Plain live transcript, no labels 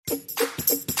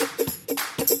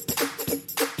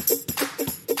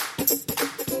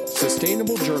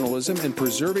Sustainable Journalism and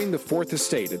Preserving the Fourth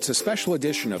Estate. It's a special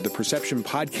edition of the Perception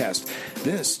Podcast,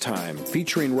 this time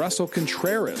featuring Russell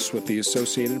Contreras with the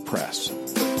Associated Press.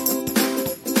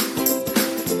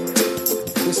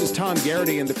 This is Tom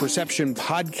Garrity in the Perception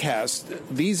Podcast.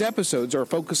 These episodes are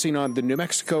focusing on the New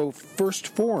Mexico First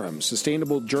Forum,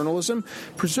 Sustainable Journalism,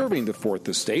 Preserving the Fourth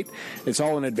Estate. It's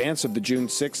all in advance of the June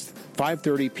 6th,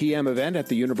 5:30 p.m. event at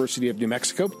the University of New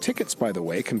Mexico. Tickets, by the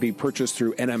way, can be purchased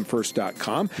through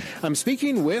nmfirst.com. I'm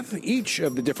speaking with each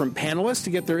of the different panelists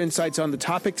to get their insights on the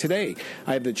topic today.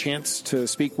 I have the chance to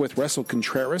speak with Russell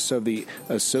Contreras of the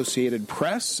Associated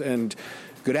Press. And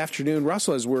good afternoon,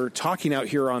 Russell, as we're talking out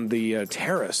here on the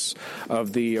terrace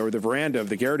of the veranda of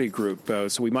the Garrity Group,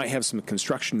 so we might have some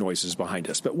construction noises behind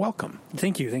us, but welcome.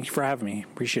 Thank you. Thank you for having me.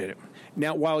 Appreciate it.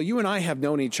 Now, while you and I have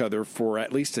known each other for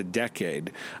at least a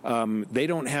decade, they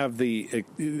don't have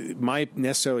my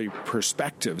necessarily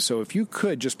perspective. So if you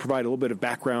could just provide a little bit of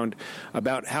background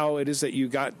about how it is that you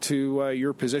got to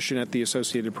your position at the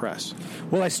Associated Press.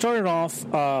 Well, I started off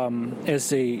as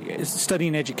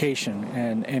studying education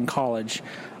in college.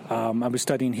 I was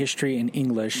studying history and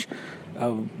English,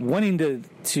 wanting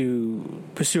to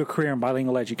pursue a career in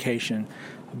bilingual education,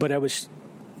 but I was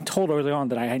told early on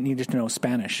that I needed to know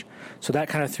Spanish. So that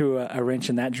kind of threw a wrench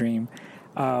in that dream.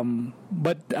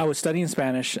 But I was studying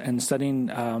Spanish and studying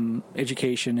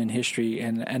education and history,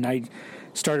 and I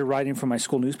started writing for my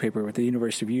school newspaper at the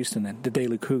University of Houston, the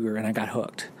Daily Cougar, and I got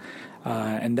hooked.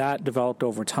 And that developed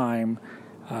over time.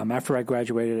 After I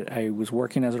graduated, I was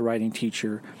working as a writing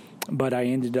teacher, but I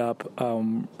ended up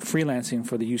freelancing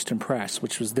for the Houston Press,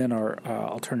 which was then our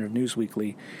alternative news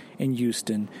weekly in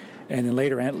Houston, and then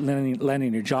later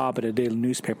landing a job at a daily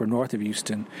newspaper north of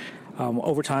Houston.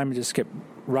 Over time, I just kept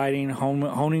writing,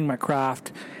 honing my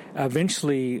craft,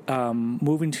 eventually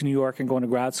moving to New York and going to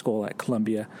grad school at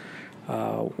Columbia,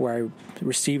 where I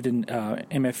received an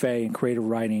MFA in creative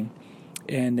writing,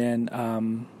 and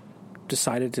then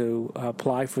decided to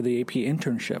apply for the AP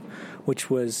internship, which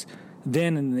was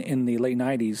then in the late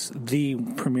 90s, the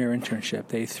premier internship.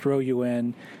 They throw you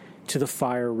in to the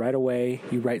fire right away.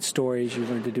 You write stories. You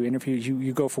learn to do interviews.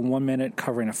 You go from 1 minute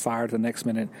covering a fire to the next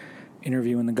minute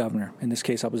interviewing the governor. In this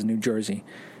case, I was in New Jersey.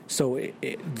 So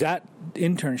that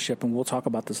internship, and we'll talk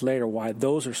about this later, why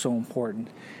those are so important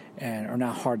and are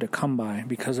not hard to come by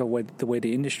because of the way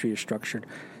the industry is structured,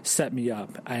 set me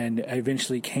up. And I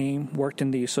eventually worked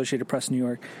in the Associated Press New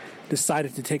York,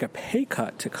 decided to take a pay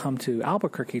cut to come to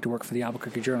Albuquerque to work for the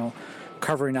Albuquerque Journal,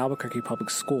 covering Albuquerque public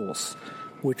schools,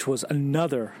 which was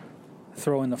another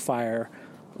throw in the fire,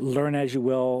 learn as you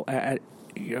will at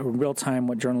real time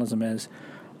what journalism is.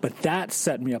 But that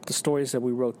set me up. The stories that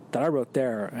I wrote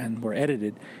there and were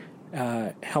edited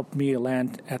helped me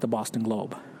land at the Boston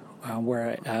Globe,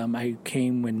 where I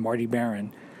came when Marty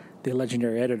Barron, the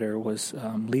legendary editor, was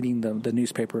leading the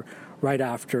newspaper right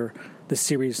after the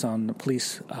series on the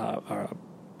police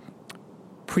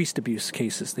priest abuse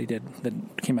cases they did that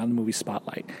came out in the movie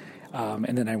Spotlight.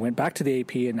 And then I went back to the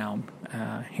AP, and now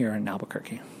I'm here in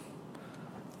Albuquerque.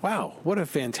 Wow, what a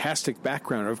fantastic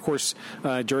background. Of course,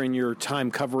 during your time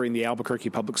covering the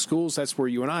Albuquerque Public Schools, that's where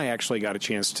you and I actually got a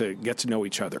chance to get to know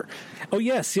each other. Oh,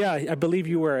 yes, yeah. I believe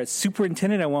you were a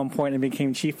superintendent at one point and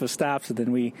became chief of staff, so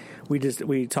then we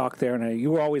talked there, and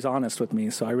you were always honest with me,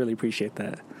 so I really appreciate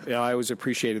that. Yeah, I always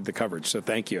appreciated the coverage, so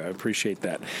thank you. I appreciate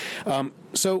that.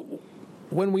 So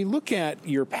when we look at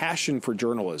your passion for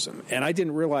journalism, and I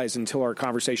didn't realize until our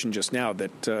conversation just now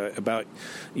that about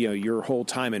your whole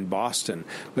time in Boston,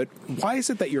 but why is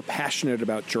it that you're passionate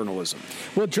about journalism?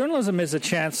 Well, journalism is a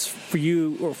chance for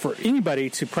you or for anybody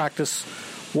to practice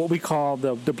what we call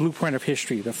the blueprint of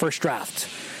history, the first draft.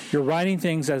 You're writing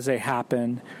things as they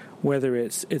happen, whether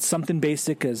it's something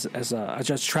basic as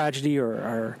a tragedy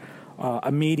or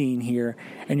a meeting here,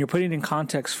 and you're putting it in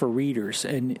context for readers.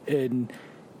 And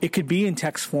it could be in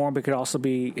text form, but it could also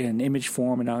be in image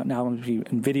form, and now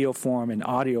in video form and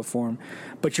audio form.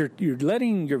 But you're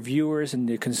letting your viewers and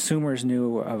the consumers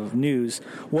of news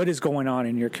what is going on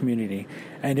in your community.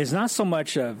 And it's not so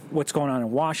much of what's going on in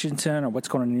Washington or what's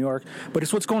going on in New York, but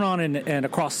it's what's going on in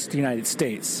across the United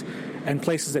States and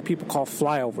places that people call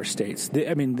flyover states.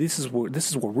 This is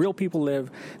where real people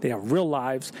live. They have real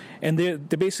lives, and they're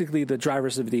basically the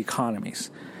drivers of the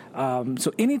economies.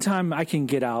 So anytime I can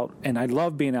get out, and I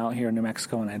love being out here in New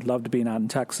Mexico, and I loved being out in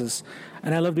Texas,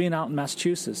 and I love being out in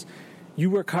Massachusetts, you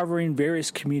were covering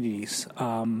various communities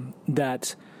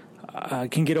that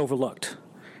can get overlooked,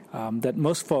 that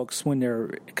most folks, when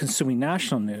they're consuming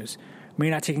national news, may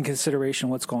not take in consideration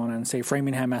what's going on in, say,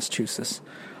 Framingham, Massachusetts.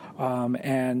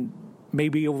 And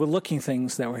maybe overlooking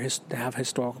things that have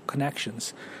historical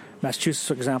connections. Massachusetts,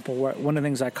 for example, one of the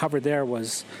things I covered there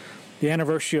was the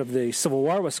anniversary of the Civil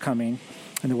War was coming,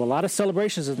 and there were a lot of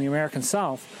celebrations in the American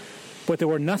South, but there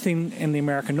were nothing in the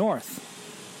American North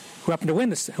who happened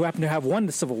to have won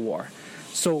the Civil War.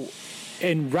 So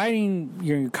in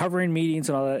writing, covering meetings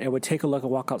and all that, I would take a look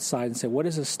and walk outside and say, what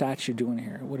is this statue doing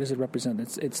here? What does it represent?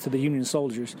 It's to the Union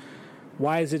soldiers.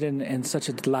 Why is it in such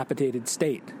a dilapidated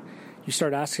state? You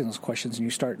start asking those questions and you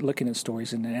start looking at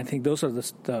stories, and I think those are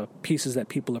the pieces that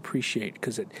people appreciate,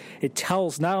 because it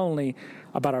tells not only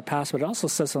about our past, but it also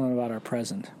says something about our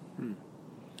present.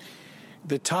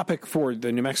 The topic for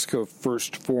the New Mexico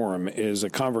First Forum is a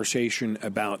conversation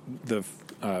about the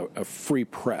a free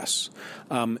press.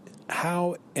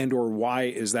 How and or why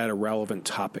is that a relevant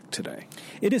topic today?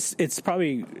 It is. It's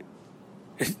probably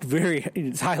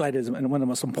it's highlighted as one of the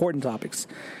most important topics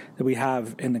that we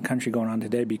have in the country going on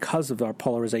today because of our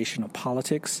polarization of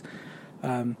politics,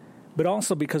 but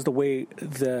also because the way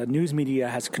the news media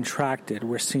has contracted.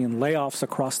 We're seeing layoffs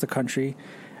across the country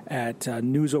at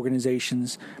news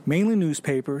organizations, mainly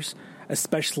newspapers,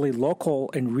 especially local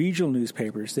and regional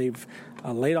newspapers. They've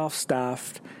laid off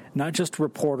staff, not just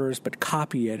reporters, but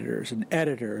copy editors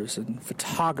and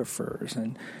photographers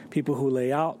and people who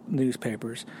lay out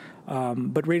newspapers,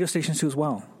 but radio stations too as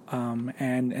well,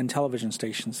 and television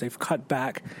stations. They've cut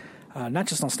back not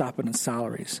just on staff, but in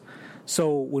salaries.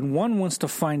 So when one wants to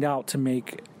find out to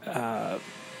make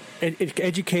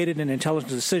educated and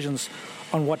intelligent decisions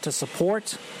on what to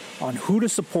support, on who to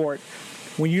support,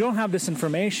 when you don't have this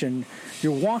information,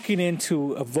 you're walking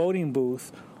into a voting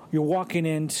booth, you're walking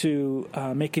into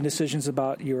making decisions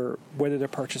about whether to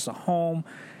purchase a home,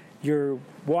 you're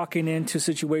walking into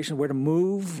situations where to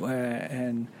move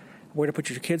and where to put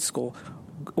your kids' school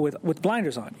with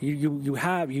blinders on. You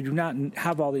do not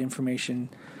have all the information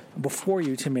before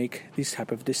you to make these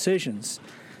type of decisions.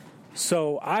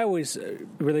 So I always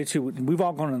relate to, we've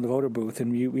all gone in the voter booth,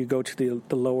 and we go to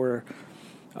the lower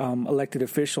elected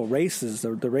official races,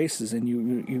 the races, and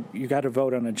you got to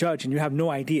vote on a judge, and you have no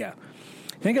idea.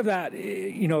 Think of that,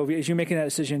 as you're making that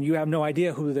decision, you have no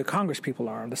idea who the Congress people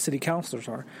are, the city councilors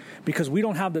are, because we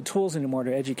don't have the tools anymore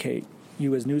to educate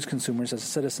you as news consumers, as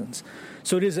citizens.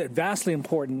 So it is vastly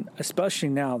important, especially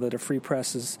now that a free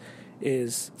press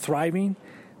is thriving,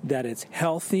 that it's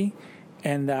healthy,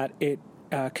 and that it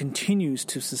continues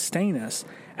to sustain us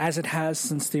as it has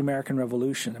since the American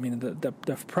Revolution. I mean,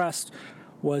 the press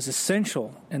was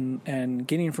essential in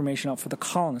getting information out for the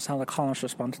colonists, how the colonists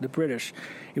responded to the British.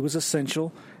 It was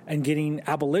essential in getting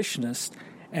abolitionists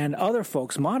and other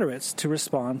folks, moderates, to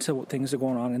respond to things that are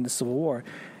going on in the Civil War.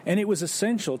 And it was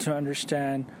essential to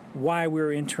understand why we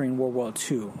were entering World War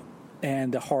II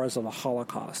and the horrors of the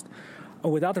Holocaust.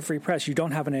 Without the free press, you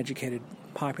don't have an educated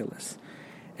populace.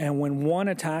 And when one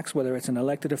attacks, whether it's an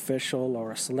elected official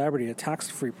or a celebrity attacks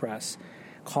the free press,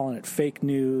 calling it fake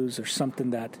news or something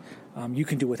that you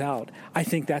can do without, I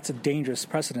think that's a dangerous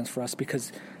precedent for us,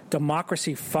 because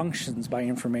democracy functions by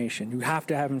information. You have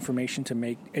to have information to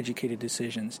make educated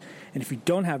decisions. And if you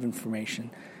don't have information,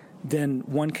 then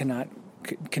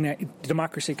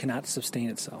democracy cannot sustain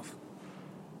itself.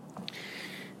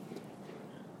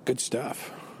 Good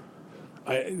stuff.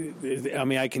 I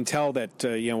mean, I can tell that,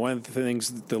 one of the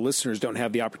things that the listeners don't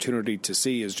have the opportunity to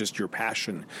see is just your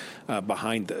passion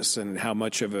behind this and how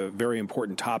much of a very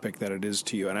important topic that it is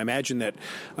to you. And I imagine that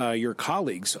your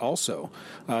colleagues also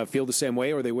feel the same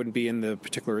way, or they wouldn't be in the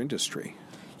particular industry.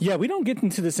 Yeah, we don't get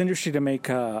into this industry to make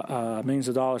millions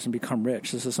of dollars and become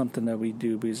rich. This is something that we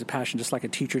do because of passion, just like a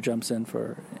teacher jumps in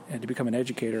to become an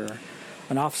educator, or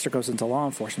an officer goes into law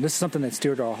enforcement. This is something that's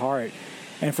dear to our heart.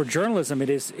 And for journalism,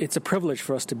 it's a privilege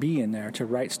for us to be in there, to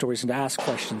write stories and to ask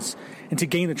questions and to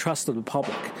gain the trust of the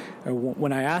public.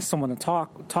 When I ask someone to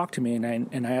talk to me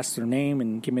and I ask their name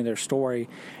and give me their story,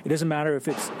 it doesn't matter if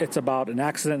it's about an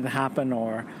accident that happened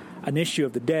or an issue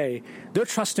of the day. They're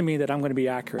trusting me that I'm going to be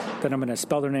accurate, that I'm going to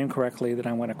spell their name correctly, that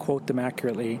I'm going to quote them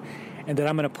accurately, and that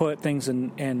I'm going to put things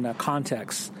in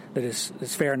context that is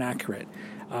fair and accurate.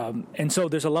 And so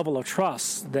there's a level of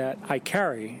trust that I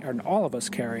carry, or all of us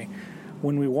carry,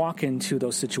 when we walk into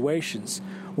those situations.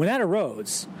 When that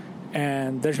erodes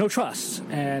and there's no trust,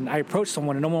 and I approach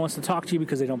someone and no one wants to talk to you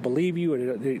because they don't believe you, or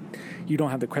you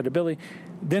don't have the credibility,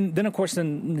 then of course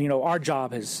our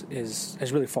job has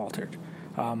really faltered.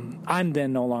 I'm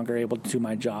then no longer able to do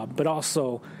my job, but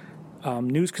also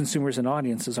news consumers and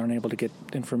audiences aren't able to get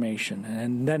information,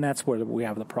 and then that's where we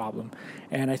have the problem.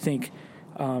 And I think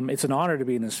it's an honor to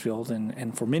be in this field,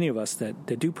 and for many of us that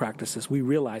do practice this, we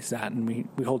realize that, and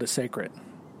we hold it sacred.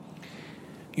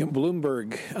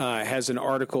 Bloomberg has an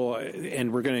article,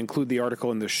 and we're going to include the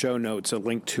article in the show notes, a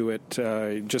link to it,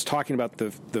 just talking about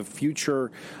the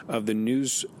future of the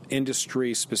news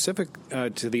industry. Specific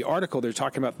to the article, they're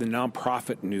talking about the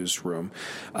nonprofit newsroom.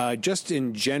 Just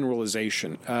in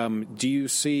generalization, do you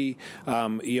see,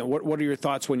 what are your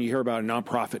thoughts when you hear about a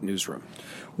nonprofit newsroom?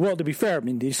 Well, to be fair, I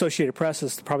mean, the Associated Press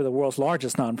is probably the world's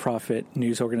largest nonprofit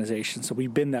news organization, so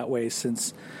we've been that way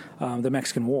since the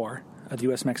Mexican War. The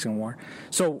U.S.-Mexican War.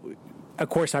 So, of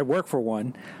course, I work for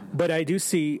one, but I do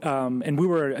see, and we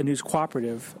were a news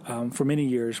cooperative for many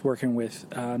years, working with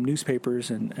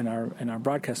newspapers and our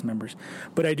broadcast members.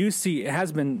 But I do see it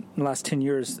has been in the last 10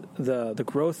 years the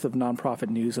growth of nonprofit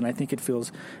news, and I think it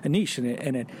fills a niche,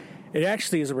 and it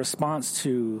actually is a response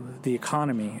to the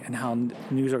economy and how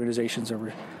news organizations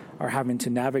are having to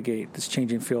navigate this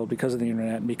changing field because of the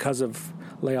internet and because of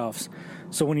layoffs.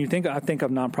 So when I think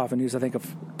of nonprofit news, I think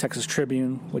of Texas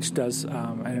Tribune, which does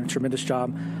a tremendous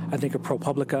job. I think of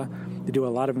ProPublica. They do a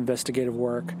lot of investigative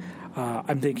work.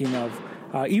 I'm thinking of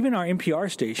even our NPR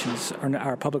stations,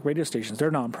 our public radio stations.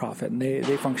 They're nonprofit, and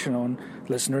they function on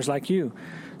listeners like you.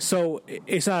 So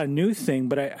it's not a new thing,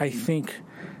 but I think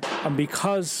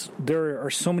because there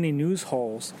are so many news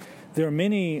holes, there are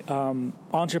many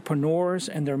entrepreneurs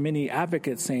and there are many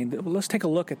advocates saying, well, let's take a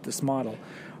look at this model.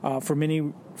 For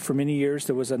many years,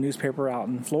 there was a newspaper out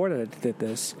in Florida that did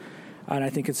this, and I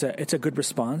think it's a good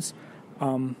response.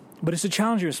 But it's a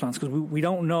challenging response because we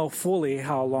don't know fully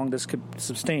how long this could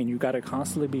sustain. You've got to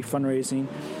constantly be fundraising.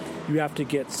 You have to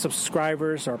get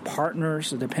subscribers or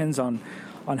partners. It depends on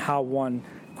how one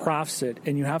crafts it,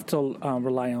 and you have to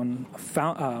rely on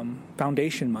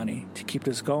foundation money to keep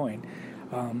this going.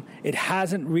 It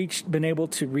hasn't been able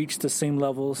to reach the same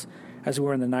levels as we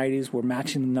were in the 90s. We're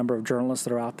matching the number of journalists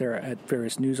that are out there at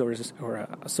various news or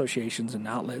associations and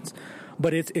outlets.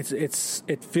 But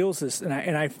it feels this,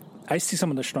 and I see some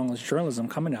of the strongest journalism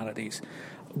coming out of these.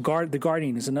 The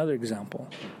Guardian is another example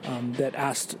that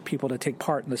asked people to take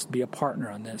part in this, to be a partner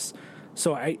on this.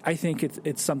 So I think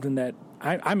it's something that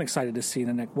I'm excited to see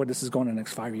where this is going in the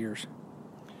next 5 years.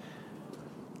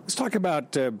 Let's talk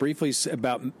about briefly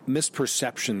about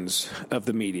misperceptions of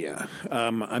the media.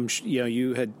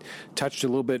 You had touched a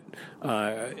little bit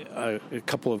a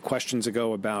couple of questions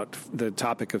ago about the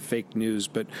topic of fake news,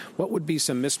 but what would be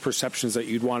some misperceptions that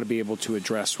you'd want to be able to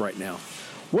address right now?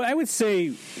 Well, I would say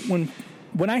when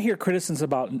I hear criticisms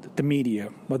about the media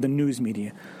or the news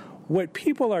media, what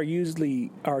people are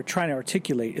trying to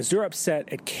articulate is they're upset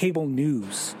at cable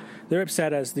news. They're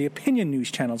upset as the opinion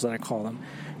news channels that I call them,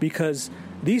 because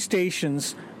these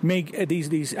stations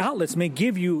these outlets may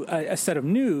give you a set of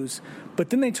news, but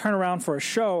then they turn around for a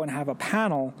show and have a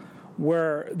panel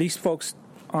where these folks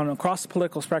across the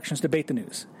political spectrums debate the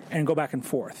news and go back and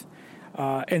forth.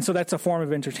 And so that's a form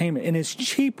of entertainment. And it's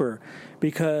cheaper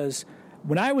because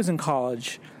when I was in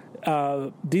college,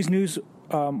 these news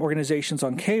organizations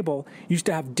on cable used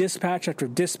to have dispatch after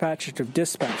dispatch after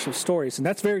dispatch of stories, and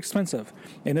that's very expensive.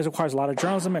 And this requires a lot of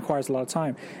journalism, it requires a lot of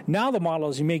time. Now the model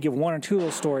is you may give one or two of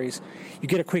those stories, you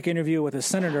get a quick interview with a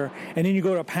senator, and then you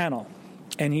go to a panel,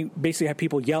 and you basically have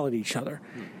people yell at each other.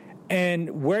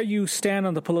 And where you stand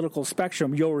on the political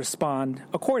spectrum, you'll respond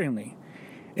accordingly.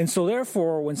 And so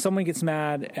therefore, when someone gets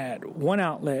mad at one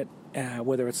outlet,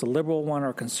 whether it's a liberal one or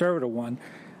a conservative one,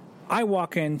 I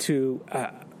walk into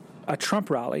a Trump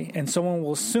rally, and someone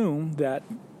will assume that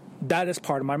is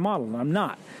part of my model, and I'm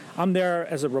not. I'm there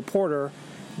as a reporter,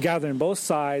 gathering both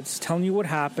sides, telling you what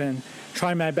happened,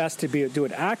 trying my best to do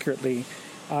it accurately,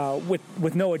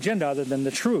 with no agenda other than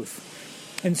the truth.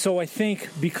 And so I think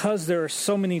because there are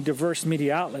so many diverse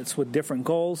media outlets with different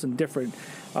goals and different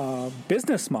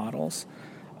business models,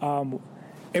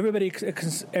 everybody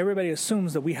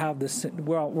assumes that we have this.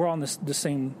 We're on the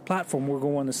same platform. We're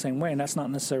going the same way, and that's not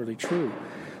necessarily true.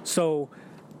 So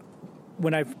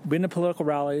when I've been to political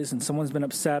rallies and someone's been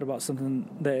upset about something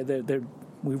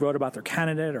we wrote about their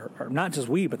candidate, or not just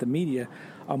we, but the media,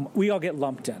 we all get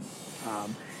lumped in.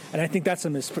 And I think that's a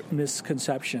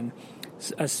misconception,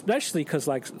 especially because,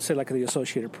 like the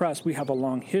Associated Press, we have a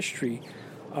long history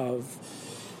of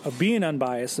being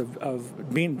unbiased, of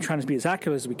trying to be as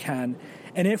accurate as we can.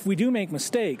 And if we do make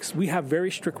mistakes, we have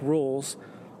very strict rules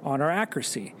on our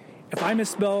accuracy. If I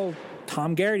misspell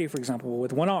Tom Garrity, for example,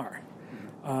 with one R,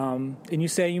 and you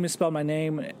say you misspelled my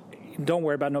name, don't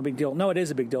worry about it, no big deal. No, it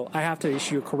is a big deal. I have to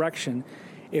issue a correction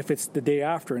if it's the day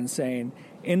after and saying,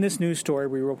 in this news story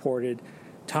we reported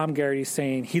Tom Garrity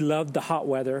saying he loved the hot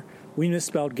weather. We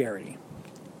misspelled Garrity.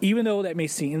 Even though that may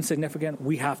seem insignificant,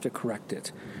 we have to correct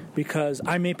it because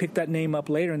I may pick that name up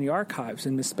later in the archives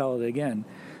and misspell it again.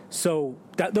 So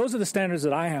those are the standards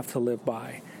that I have to live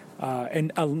by.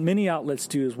 And many outlets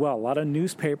do as well. A lot of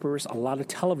newspapers, a lot of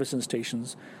television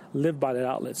stations live by that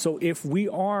outlet. So if we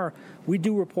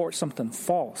do report something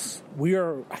false, we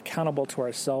are accountable to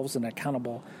ourselves and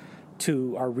accountable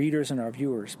to our readers and our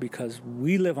viewers because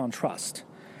we live on trust.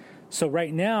 So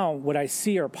right now, what I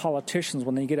see are politicians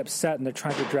when they get upset and they're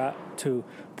trying to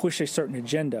push a certain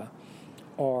agenda,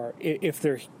 or if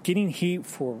they're getting heat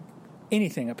for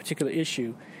anything, a particular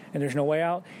issue, and there's no way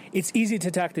out, it's easy to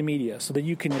attack the media so that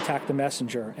you can attack the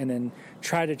messenger and then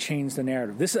try to change the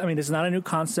narrative. This is not a new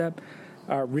concept.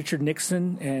 Richard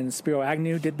Nixon and Spiro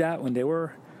Agnew did that when they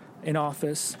were in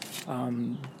office.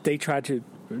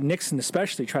 Nixon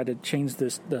especially tried to change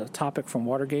the topic from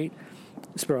Watergate.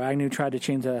 Spiro Agnew tried to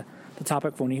change the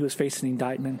topic when he was facing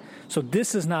indictment. So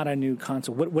this is not a new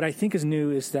concept. What I think is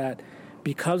new is that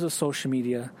because of social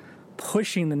media,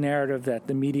 pushing the narrative that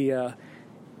the media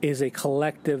is a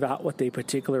collective out with a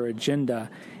particular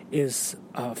agenda is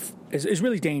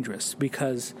really dangerous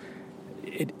because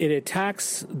it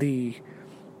attacks the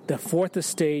fourth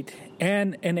estate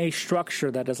and a structure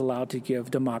that is allowed to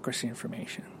give democracy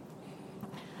information.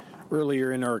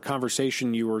 Earlier in our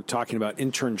conversation, you were talking about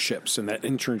internships and that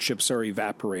internships are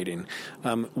evaporating.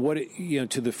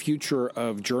 To the future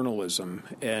of journalism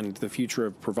and the future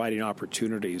of providing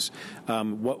opportunities,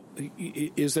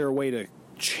 is there a way to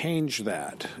change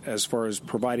that as far as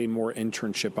providing more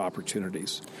internship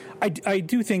opportunities? I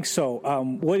do think so.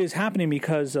 What is happening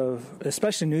because of,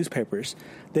 especially newspapers,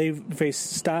 they've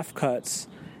faced staff cuts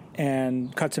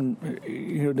and cuts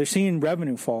in, they're seeing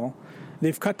revenue fall.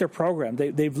 They've cut their program.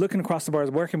 They've looking across the bars,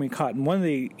 where can we cut? And one of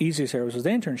the easiest areas was the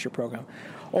internship program.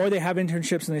 Or they have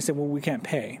internships and they say, well, we can't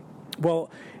pay. Well,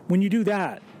 when you do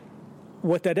that,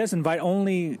 what that does invite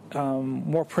only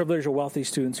more privileged or wealthy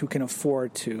students who can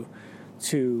afford to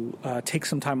take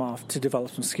some time off to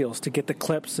develop some skills, to get the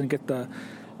clips and get the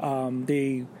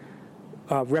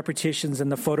repetitions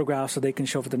and the photographs so they can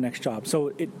show for the next job.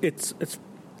 So it's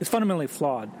fundamentally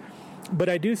flawed. But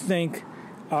I do think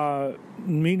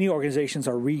media organizations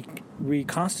are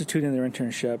reconstituting their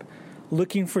internship,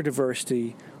 looking for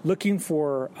diversity, looking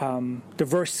for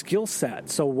diverse skill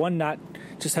sets. So one not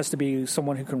just has to be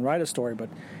someone who can write a story, but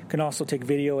can also take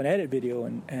video and edit video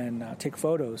and take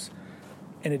photos.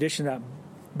 In addition to that,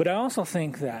 but I also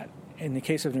think that in the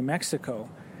case of New Mexico,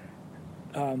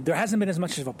 there hasn't been as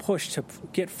much of a push to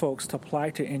get folks to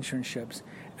apply to internships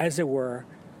as there were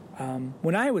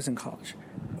when I was in college.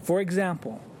 For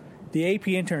example, the AP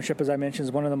internship, as I mentioned,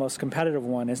 is one of the most competitive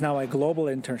one. It's now a global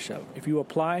internship. If you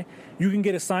apply, you can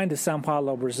get assigned to Sao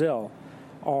Paulo, Brazil,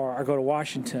 or go to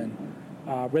Washington,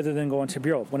 rather than going to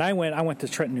Bureau. When I went to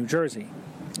Trenton, New Jersey.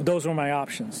 Those were my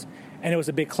options. And it was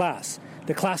a big class.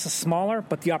 The class is smaller,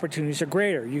 but the opportunities are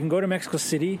greater. You can go to Mexico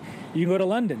City, you can go to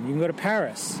London, you can go to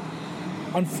Paris.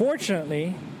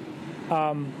 Unfortunately,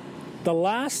 the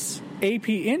last AP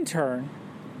intern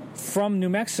from New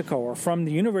Mexico, or from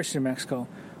the University of Mexico,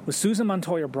 was Susan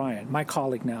Montoya Bryant, my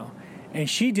colleague now. And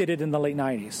she did it in the late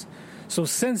 90s. So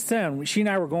since then, she and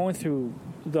I were going through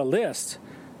the list.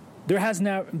 There has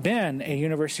not been a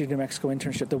University of New Mexico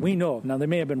internship that we know of. Now, there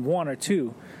may have been one or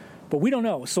two, but we don't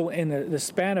know. So in the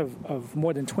span of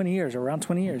more than 20 years, or around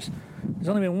 20 years, there's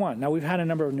only been one. Now, we've had a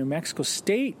number of New Mexico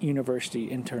State University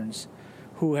interns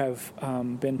who have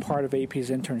been part of AP's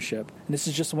internship. And this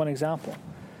is just one example,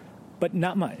 but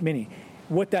not many.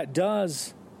 What that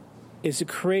does is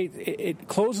it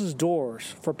closes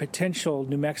doors for potential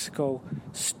New Mexico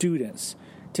students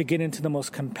to get into the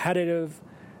most competitive,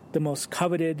 the most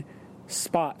coveted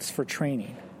spots for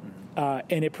training.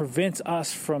 And it prevents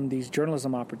us from these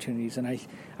journalism opportunities. And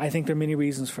I think there are many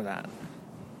reasons for that.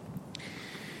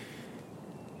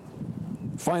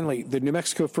 Finally, the New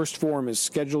Mexico First Forum is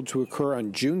scheduled to occur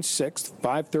on June 6th,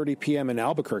 5:30 p.m. in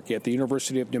Albuquerque at the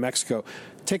University of New Mexico.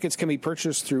 Tickets can be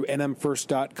purchased through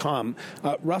nmfirst.com.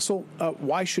 Russell,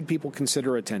 why should people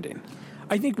consider attending?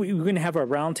 I think we're going to have a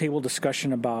roundtable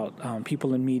discussion about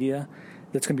people in media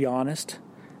that's going to be honest,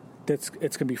 it's going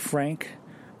to be frank,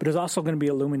 but it's also going to be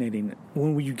illuminating.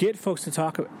 When you get folks to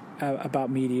talk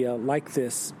about media like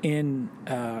this in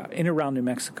around New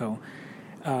Mexico,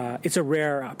 it's a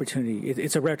rare opportunity.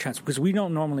 It's a rare chance because we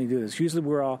don't normally do this. Usually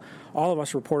we're all of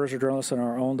us reporters or journalists in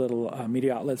our own little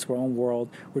media outlets, our own world.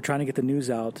 We're trying to get the news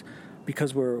out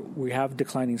because we have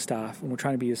declining staff and we're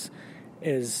trying to be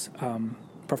as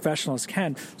professional as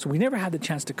can. So we never had the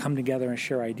chance to come together and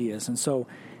share ideas. And so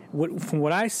from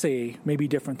what I say may be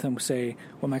different than, say,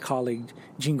 what my colleague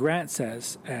Gene Grant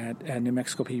says at New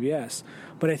Mexico PBS.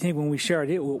 But I think when we share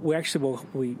it,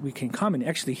 we can come and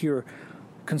actually hear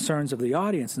concerns of the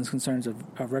audience and concerns of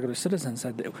regular citizens.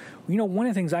 One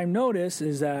of the things I've noticed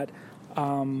is that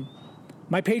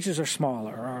my pages are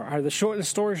smaller, or the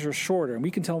stories are shorter, and we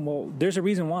can tell them, well, there's a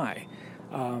reason why.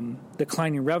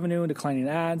 Declining revenue, declining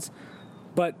ads,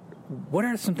 but what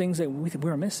are some things that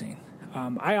we're missing?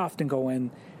 I often go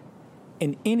in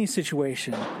any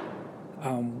situation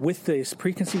with this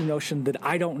preconceived notion that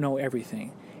I don't know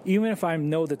everything. Even if I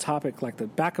know the topic like the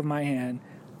back of my hand,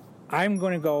 I'm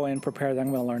going to go and prepare that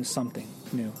I'm going to learn something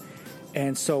new.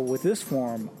 And so with this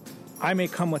forum, I may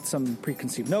come with some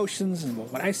preconceived notions and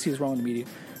what I see is wrong in the media,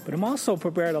 but I'm also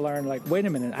prepared to learn, like, wait a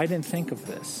minute, I didn't think of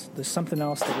this. There's something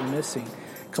else that we're missing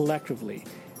collectively.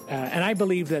 And I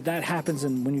believe that happens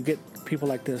when you get people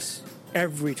like this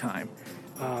every time.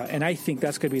 And I think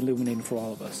that's going to be illuminating for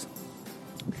all of us.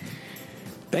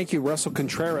 Thank you, Russell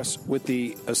Contreras with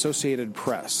the Associated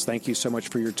Press. Thank you so much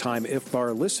for your time. If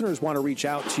our listeners want to reach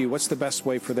out to you, what's the best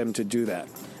way for them to do that?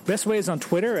 Best way is on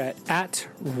Twitter at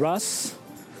Russ,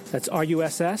 that's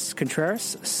R-U-S-S,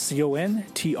 Contreras, C-O-N-T-R-E-R-A-S,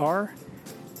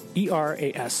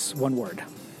 one word.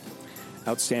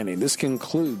 Outstanding. This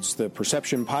concludes the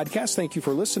Perception Podcast. Thank you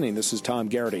for listening. This is Tom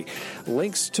Garrity.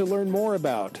 Links to learn more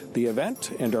about the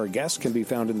event and our guests can be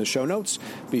found in the show notes.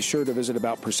 Be sure to visit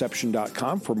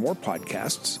aboutperception.com for more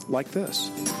podcasts like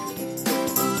this.